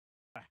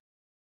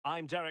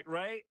I'm Derek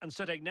Ray, and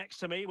sitting next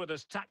to me with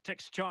his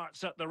tactics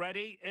charts at the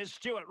ready is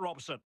Stuart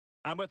Robson.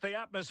 And with the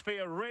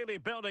atmosphere really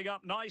building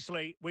up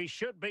nicely, we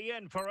should be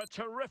in for a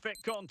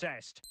terrific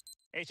contest.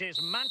 It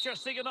is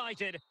Manchester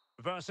United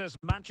versus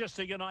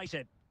Manchester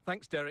United.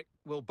 Thanks, Derek.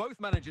 Well, both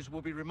managers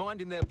will be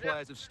reminding their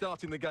players of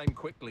starting the game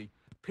quickly,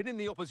 pinning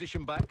the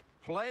opposition back,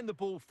 playing the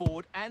ball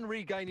forward and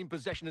regaining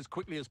possession as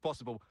quickly as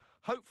possible.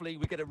 Hopefully,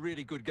 we get a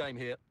really good game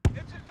here.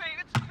 It's a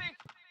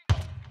feed.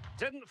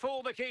 Didn't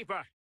fool the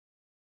keeper.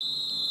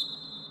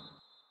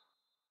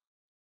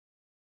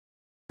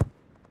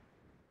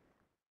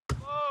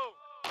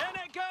 In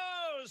it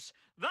goes!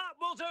 That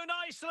will do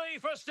nicely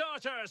for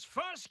starters.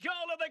 First goal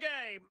of the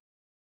game.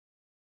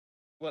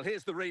 Well,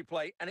 here's the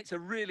replay, and it's a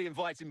really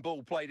inviting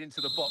ball played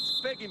into the box,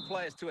 begging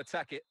players to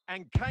attack it.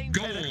 And Kane's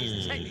header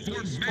is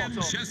technically spot on.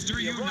 Manchester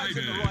He arrives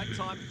at the United. right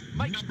time,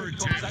 makes Number good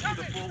 10, contact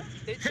with the ball.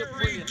 It's a Harry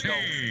brilliant goal.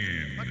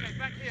 Kane. Okay,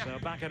 back here. So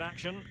back in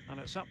action, and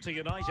it's up to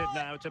United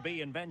now to be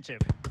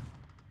inventive.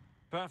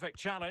 Perfect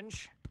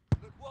challenge.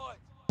 Look wide.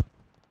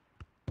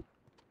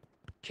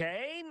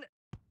 Kane.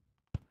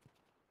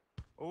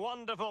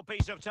 Wonderful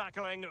piece of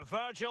tackling.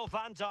 Virgil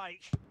van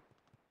Dijk.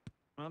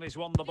 Well, he's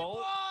won the ball.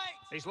 Right.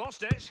 He's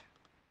lost it.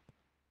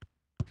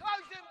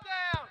 Close him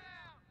down.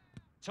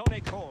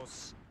 Toni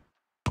Kroos.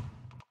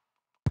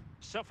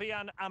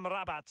 Sufyan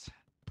Amrabat.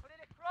 Put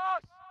it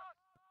across.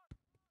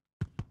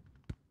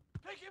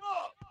 Pick him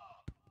up.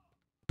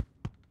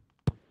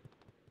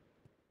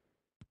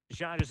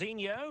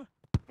 Jairzinho.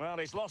 Well,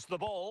 he's lost the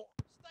ball.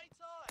 Stay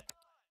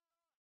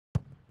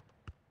tight.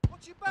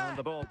 Watch your back. And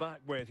the ball back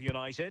with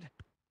United.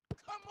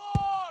 Come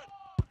on.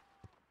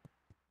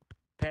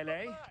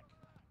 Pele. Back.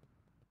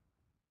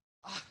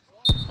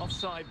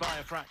 Offside by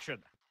a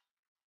fraction.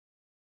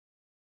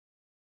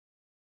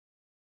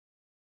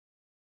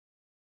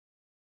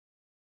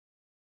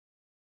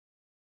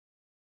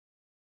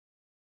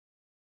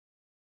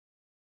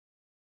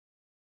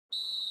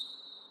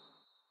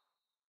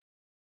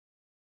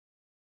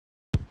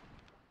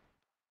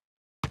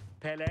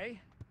 Pele.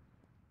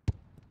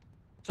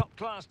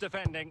 Top-class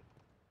defending.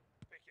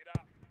 Pick it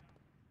up.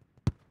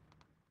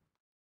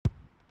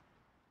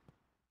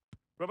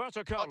 Roberto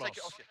I'll Carlos. take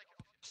it off you.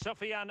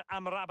 Sufyan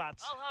Amrabat.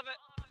 I'll have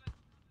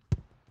it.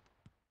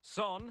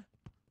 Son.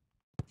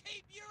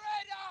 Keep your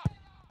head up.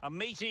 A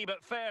meaty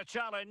but fair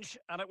challenge,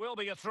 and it will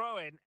be a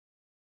throw-in.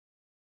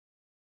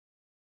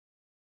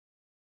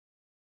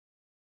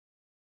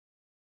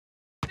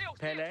 Still,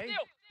 Pele. Still.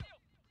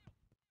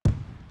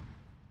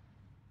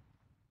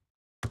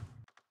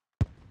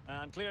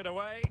 And cleared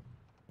away.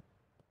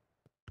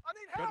 I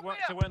need Good help work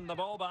here. to win the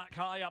ball back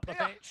high up the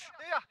Here, pitch.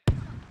 here.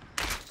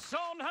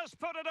 Son has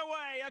put it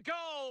away, a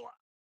goal!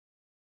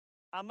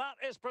 And that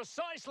is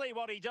precisely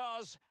what he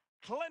does.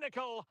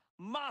 Clinical,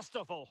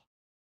 masterful.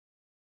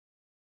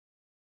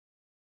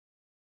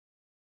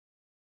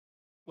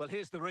 Well,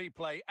 here's the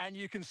replay, and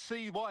you can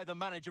see why the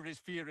manager is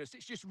furious.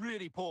 It's just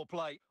really poor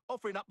play,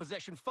 offering up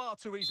possession far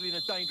too easily in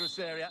a dangerous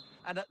area.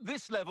 And at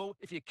this level,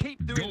 if you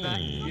keep doing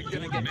that, you're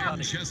going to for get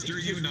punished. Manchester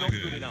It's just not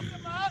good United.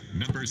 enough.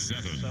 Number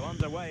 7. So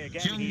underway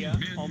again Young here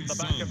Min on the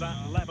back of that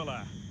Son.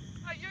 leveller.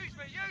 Hey, use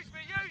me.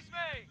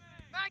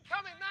 Man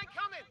coming.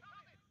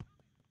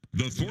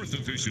 The fourth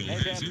official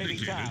Eder has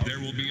indicated Militao. there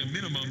will be a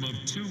minimum of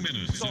 2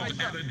 minutes of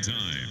added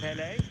time.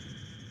 Pele.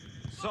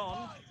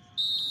 Son.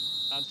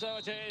 And so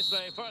it is,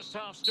 the first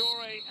half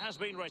story has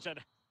been written.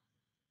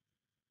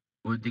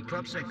 Would the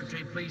club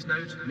secretary please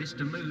note Mr.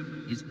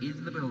 Moon is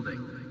in the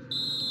building.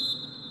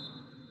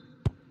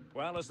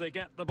 Well, as they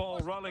get the ball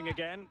rolling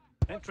again,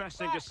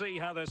 interesting to see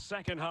how the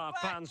second half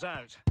pans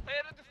out.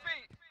 Head of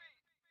defeat.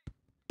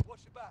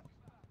 Watch your back.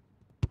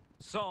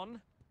 Son.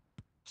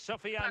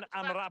 Sufyan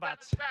Back,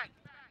 Amrabat. back.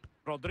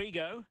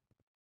 Rodrigo.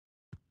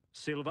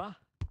 Silva.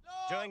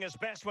 No. Doing his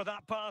best with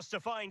that pass to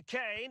find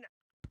Kane.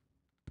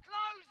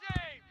 Close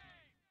him.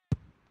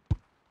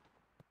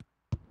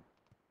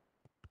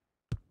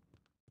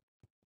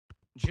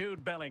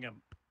 Jude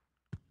Bellingham.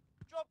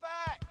 Drop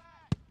back.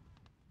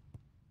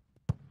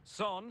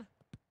 Son.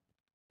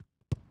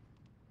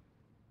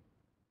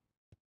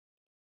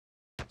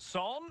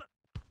 Son.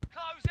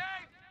 Close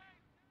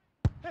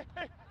him.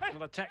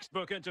 With a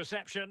textbook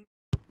interception.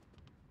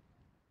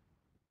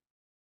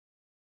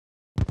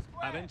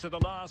 And into the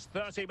last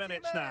 30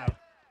 minutes now.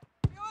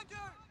 Behind you.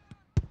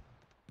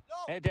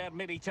 No. Eder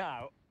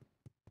Militao.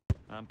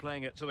 And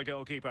playing it to the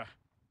goalkeeper.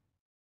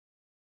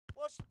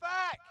 Watch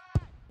back.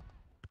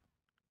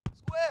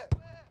 Square.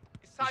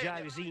 It's tight.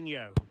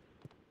 Jairzinho.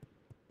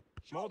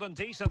 More than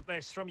decent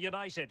this from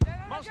United.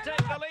 Must take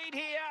the lead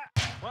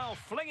here. Well,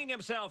 flinging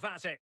himself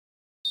at it.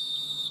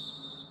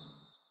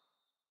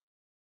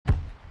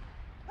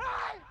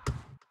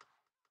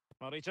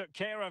 Well, he took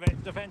care of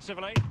it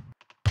defensively.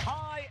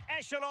 High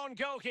echelon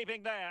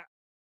goalkeeping there.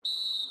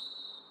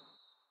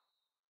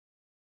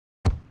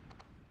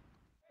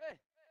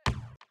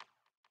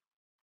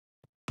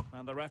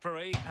 And the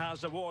referee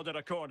has awarded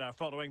a corner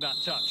following that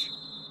touch.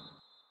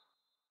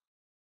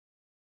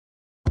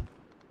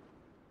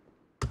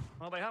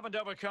 Well, they haven't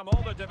overcome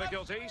all the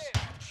difficulties.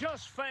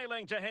 Just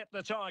failing to hit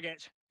the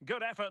target.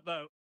 Good effort,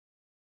 though.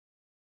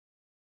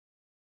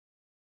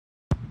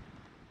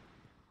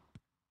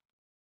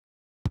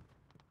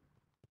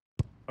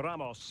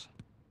 Ramos.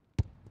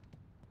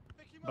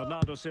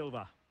 Bernardo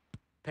Silva.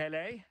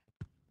 Pele.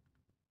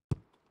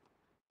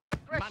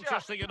 Pressure.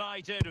 Manchester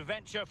United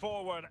venture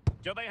forward.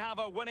 Do they have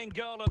a winning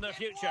goal in the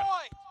future?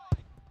 Wide.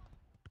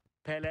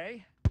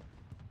 Pele.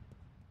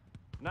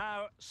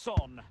 Now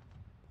Son.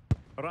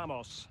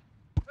 Ramos.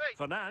 Three.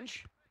 Fernandes.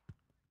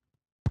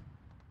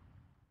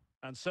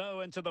 And so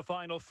into the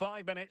final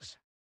 5 minutes.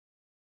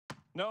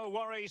 No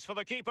worries for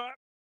the keeper.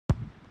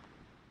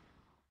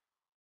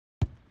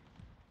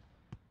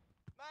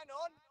 Man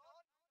on.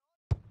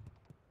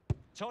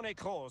 Toni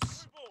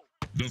Kroos.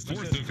 The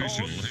fourth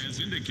official has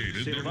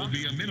indicated there will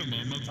be a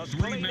minimum of As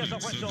 3 clean as a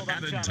minutes whistle, of that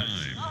added challenge.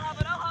 time.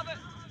 I'll have it.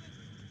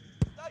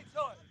 Stay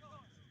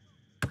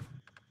tight.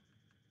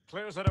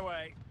 Clears it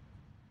away.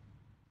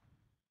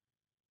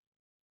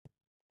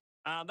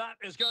 And that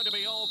is going to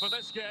be all for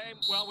this game.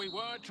 Well, we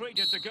were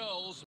treated to goals.